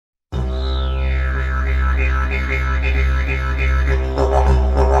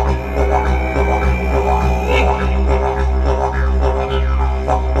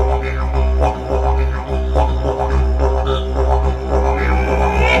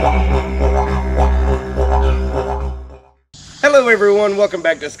Hello everyone, welcome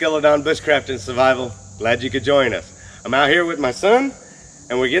back to Skeledon Bushcraft and Survival. Glad you could join us. I'm out here with my son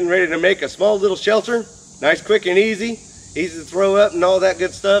and we're getting ready to make a small little shelter. Nice, quick and easy to throw up and all that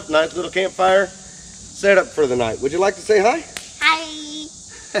good stuff. Nice little campfire set up for the night. Would you like to say hi? Hi.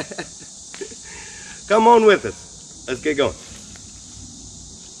 Come on with us. Let's get going.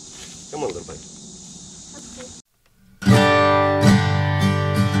 Come on, little buddy.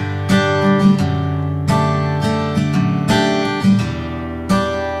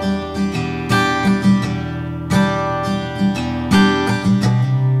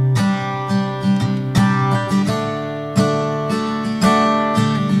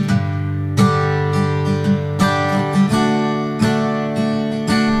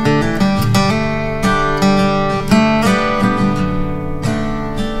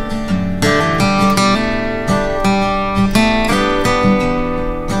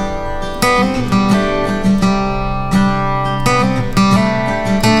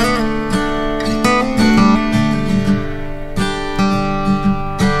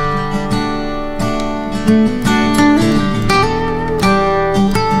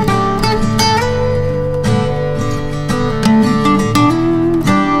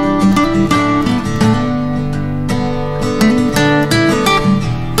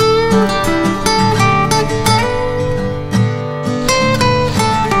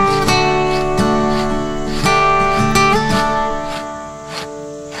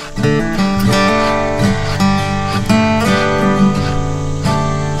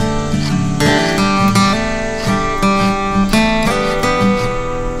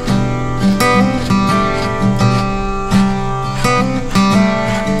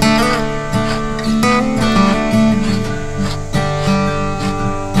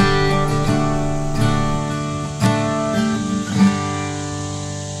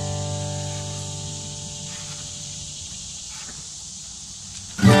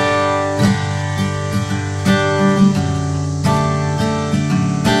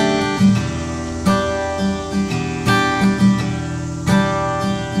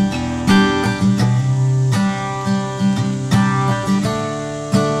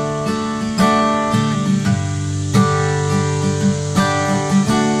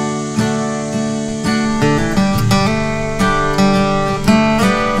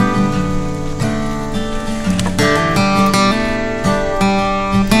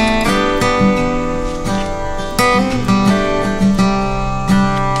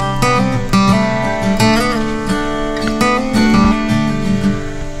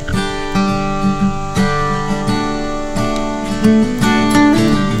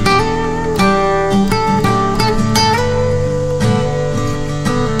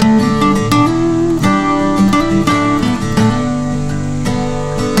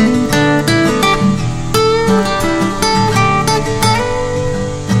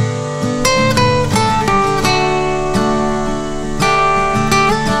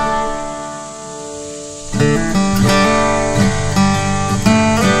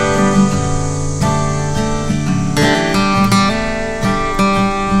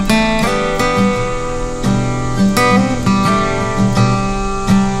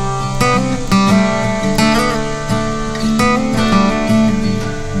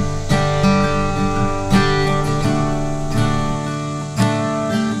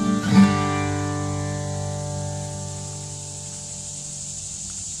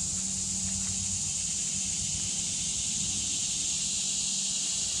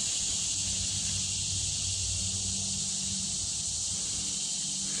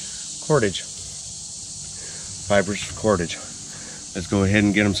 Cordage. Fibers for cordage. Let's go ahead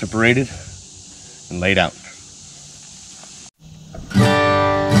and get them separated and laid out.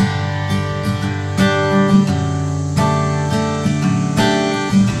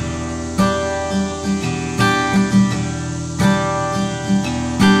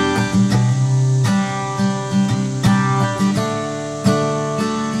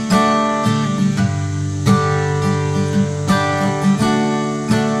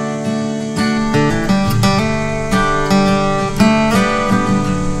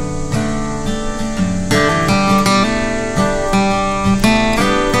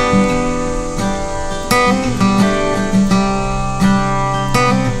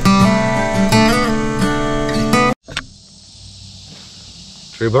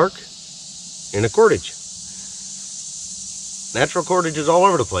 Tree bark and a cordage. Natural cordage is all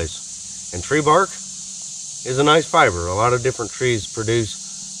over the place. And tree bark is a nice fiber. A lot of different trees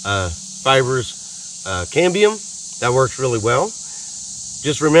produce fibers, cambium. That works really well.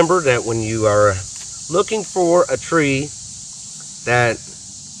 Just remember that when you are looking for a tree that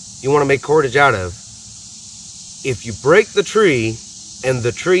you want to make cordage out of, if you break the tree and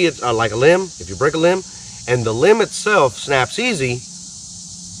the tree is like a limb, if you break a limb and the limb itself snaps easy,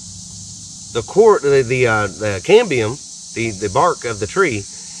 the cambium, the bark of the tree,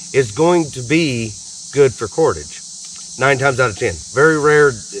 is going to be good for cordage. 9 times out of 10. Very rare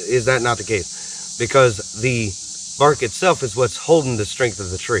is that not the case, because the bark itself is what's holding the strength of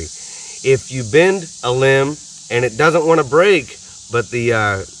the tree. If you bend a limb and it doesn't want to break, but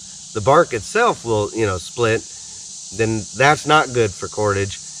the bark itself will, split, then that's not good for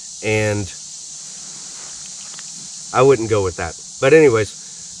cordage, and I wouldn't go with that. But anyways,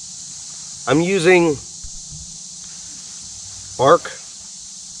 I'm using bark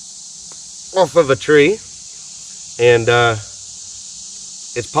off of a tree, and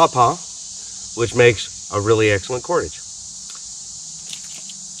it's pawpaw, which makes a really excellent cordage.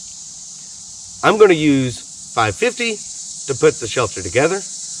 I'm going to use 550 to put the shelter together,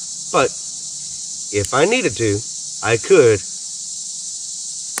 but if I needed to, I could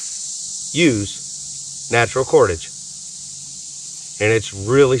use natural cordage, and it's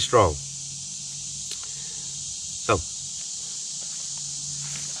really strong. So,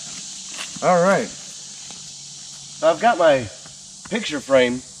 all right. So I've got my picture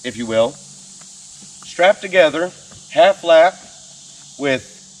frame, if you will, strapped together, half lap,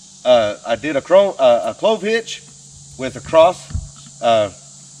 with I did a clove hitch with a cross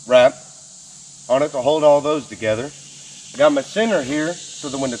wrap on it to hold all those together. I got my center here so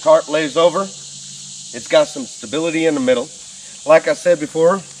that when the tarp lays over, it's got some stability in the middle. Like I said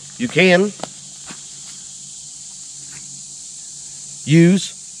before, you can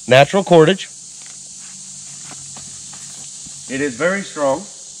use natural cordage. It is very strong.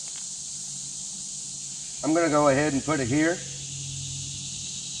 I'm going to go ahead and put it here.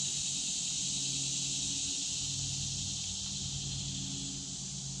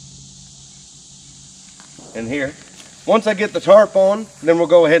 And here. Once I get the tarp on, then we'll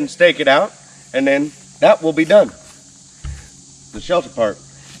go ahead and stake it out, and then that will be done. The shelter part.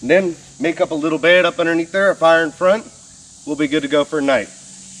 And then make up a little bed up underneath there, a fire in front. We'll be good to go for a night.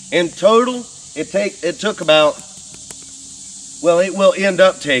 In total, it took about, well, it will end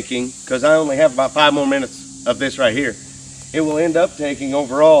up taking, because I only have about 5 more minutes of this right here. It will end up taking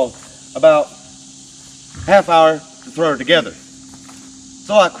overall about half hour to throw it together. It's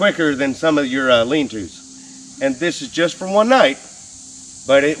a lot quicker than some of your lean-tos. And this is just for one night,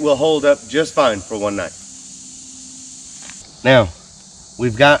 but it will hold up just fine for one night. Now,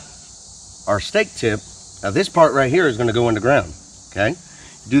 we've got our stake tip. Now this part right here is going to go in the ground, okay?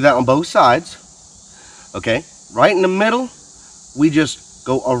 Do that on both sides, okay? Right in the middle, we just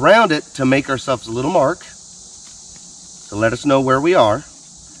go around it to make ourselves a little mark to let us know where we are,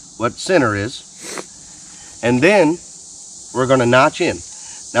 what center is. And then we're going to notch in.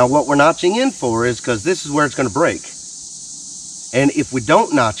 Now what we're notching in for is because this is where it's going to break. And if we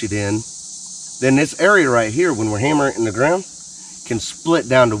don't notch it in, then this area right here, when we're hammering it in the ground, can split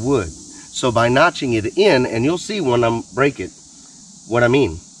down to wood. So by notching it in, and you'll see when I break it, what I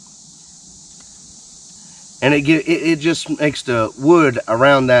mean. And it just makes the wood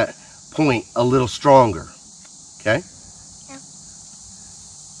around that point a little stronger. Okay? Yeah.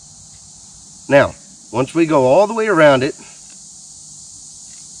 Now, once we go all the way around it,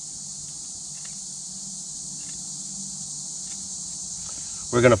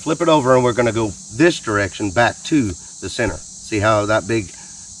 we're going to flip it over and we're going to go this direction back to the center. See how that big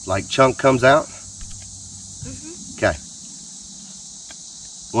like chunk comes out? Mm-hmm. Okay.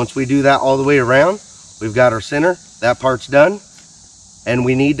 Once we do that all the way around, we've got our center. That part's done. And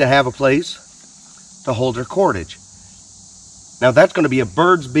we need to have a place to hold our cordage. Now that's going to be a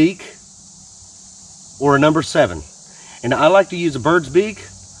bird's beak or a number 7. And I like to use a bird's beak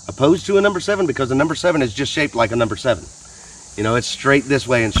opposed to a number 7 because the number 7 is just shaped like a number 7. You know, it's straight this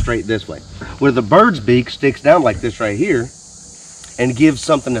way and straight this way. Where the bird's beak sticks down like this right here and gives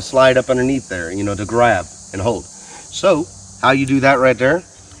something to slide up underneath there, you know, to grab and hold. So, how you do that right there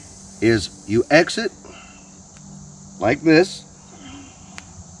is you exit like this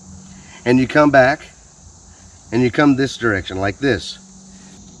and you come back and you come this direction like this.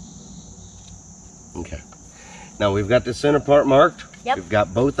 Okay. Now we've got the center part marked. Yep. We've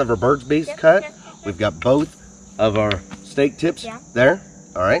got both of our bird's beaks cut. Yep. We've got both of our stake tips there.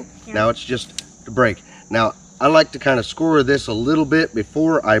 All right. Now it's just to break. Now I like to kind of score this a little bit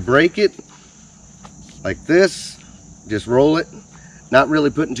before I break it, like this. Just roll it, not really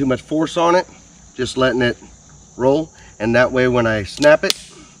putting too much force on it. just letting it roll, and that way when I snap it,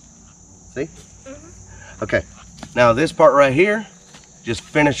 see? Okay, now this part right here, just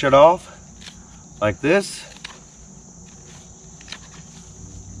finish it off like this.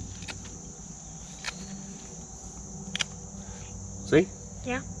 See?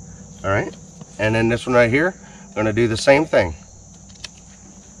 Yeah. All right, and then this one right here, I'm gonna do the same thing.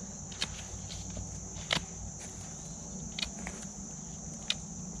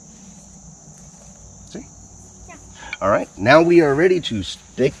 See? Yeah. All right, now we are ready to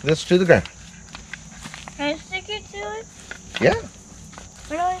stick this to the ground. Can I stick it to it? Yeah.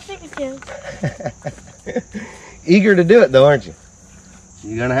 Where do I stick it to? Eager to do it though, aren't you?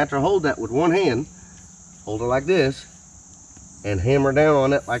 You're gonna have to hold that with one hand. Hold it like this and hammer down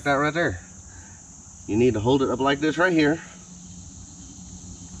on it like that right there. You need to hold it up like this right here.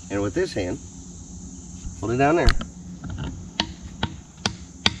 And with this hand, hold it down there.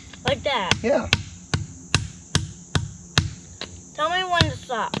 Like that? Yeah. Tell me when to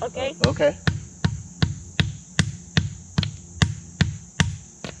stop, okay? Okay.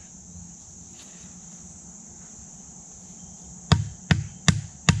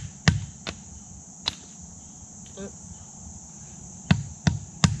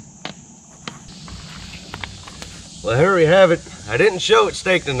 Well, here we have it. I didn't show it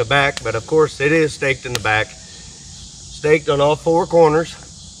staked in the back, but of course it is staked in the back. Staked on all four corners.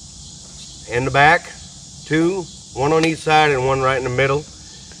 In the back, two, one on each side and one right in the middle.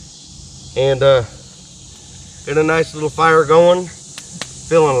 And get a nice little fire going.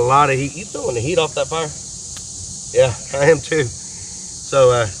 Feeling a lot of heat. You feeling the heat off that fire? Yeah, I am too.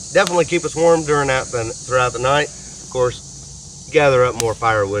 So definitely keep us warm during throughout the night. Of course, gather up more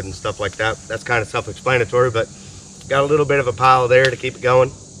firewood and stuff like that. That's kind of self-explanatory, but got a little bit of a pile there to keep it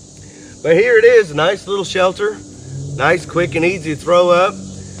going. But here it is, a nice little shelter. Nice, quick, and easy to throw up.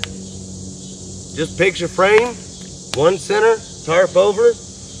 Just picture frame, one center, tarp over.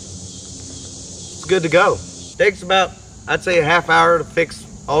 It's good to go. Takes about, I'd say, a half hour to fix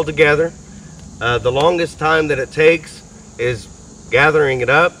all together. The longest time that it takes is gathering it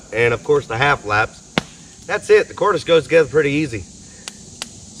up and, of course, the half laps. That's it. The cordless goes together pretty easy.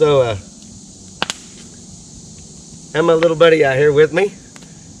 So, and my little buddy out here with me.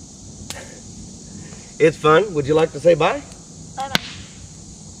 It's fun. Would you like to say bye? Bye-bye.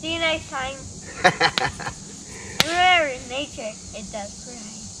 See you next time. Remember, nature, it does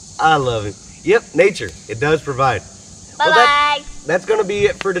provide. I love it. Yep, nature, it does provide. Bye-bye. Well, that's going to be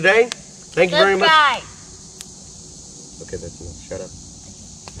it for today. Thank you very much. Okay, that's enough. Shut up.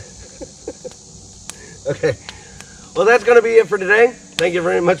 Okay. Well, that's going to be it for today. Thank you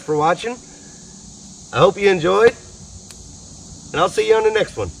very much for watching. I hope you enjoyed. And I'll see you on the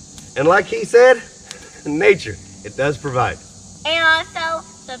next one. And like he said, nature, it does provide. And also,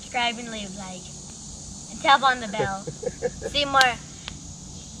 subscribe and leave a like. And tap on the bell. See more.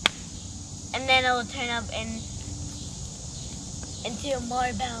 And then it will turn up into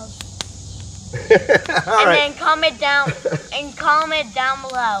more bells. All right. Then comment down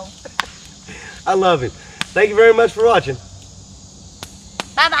below. I love it. Thank you very much for watching.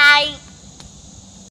 Bye-bye.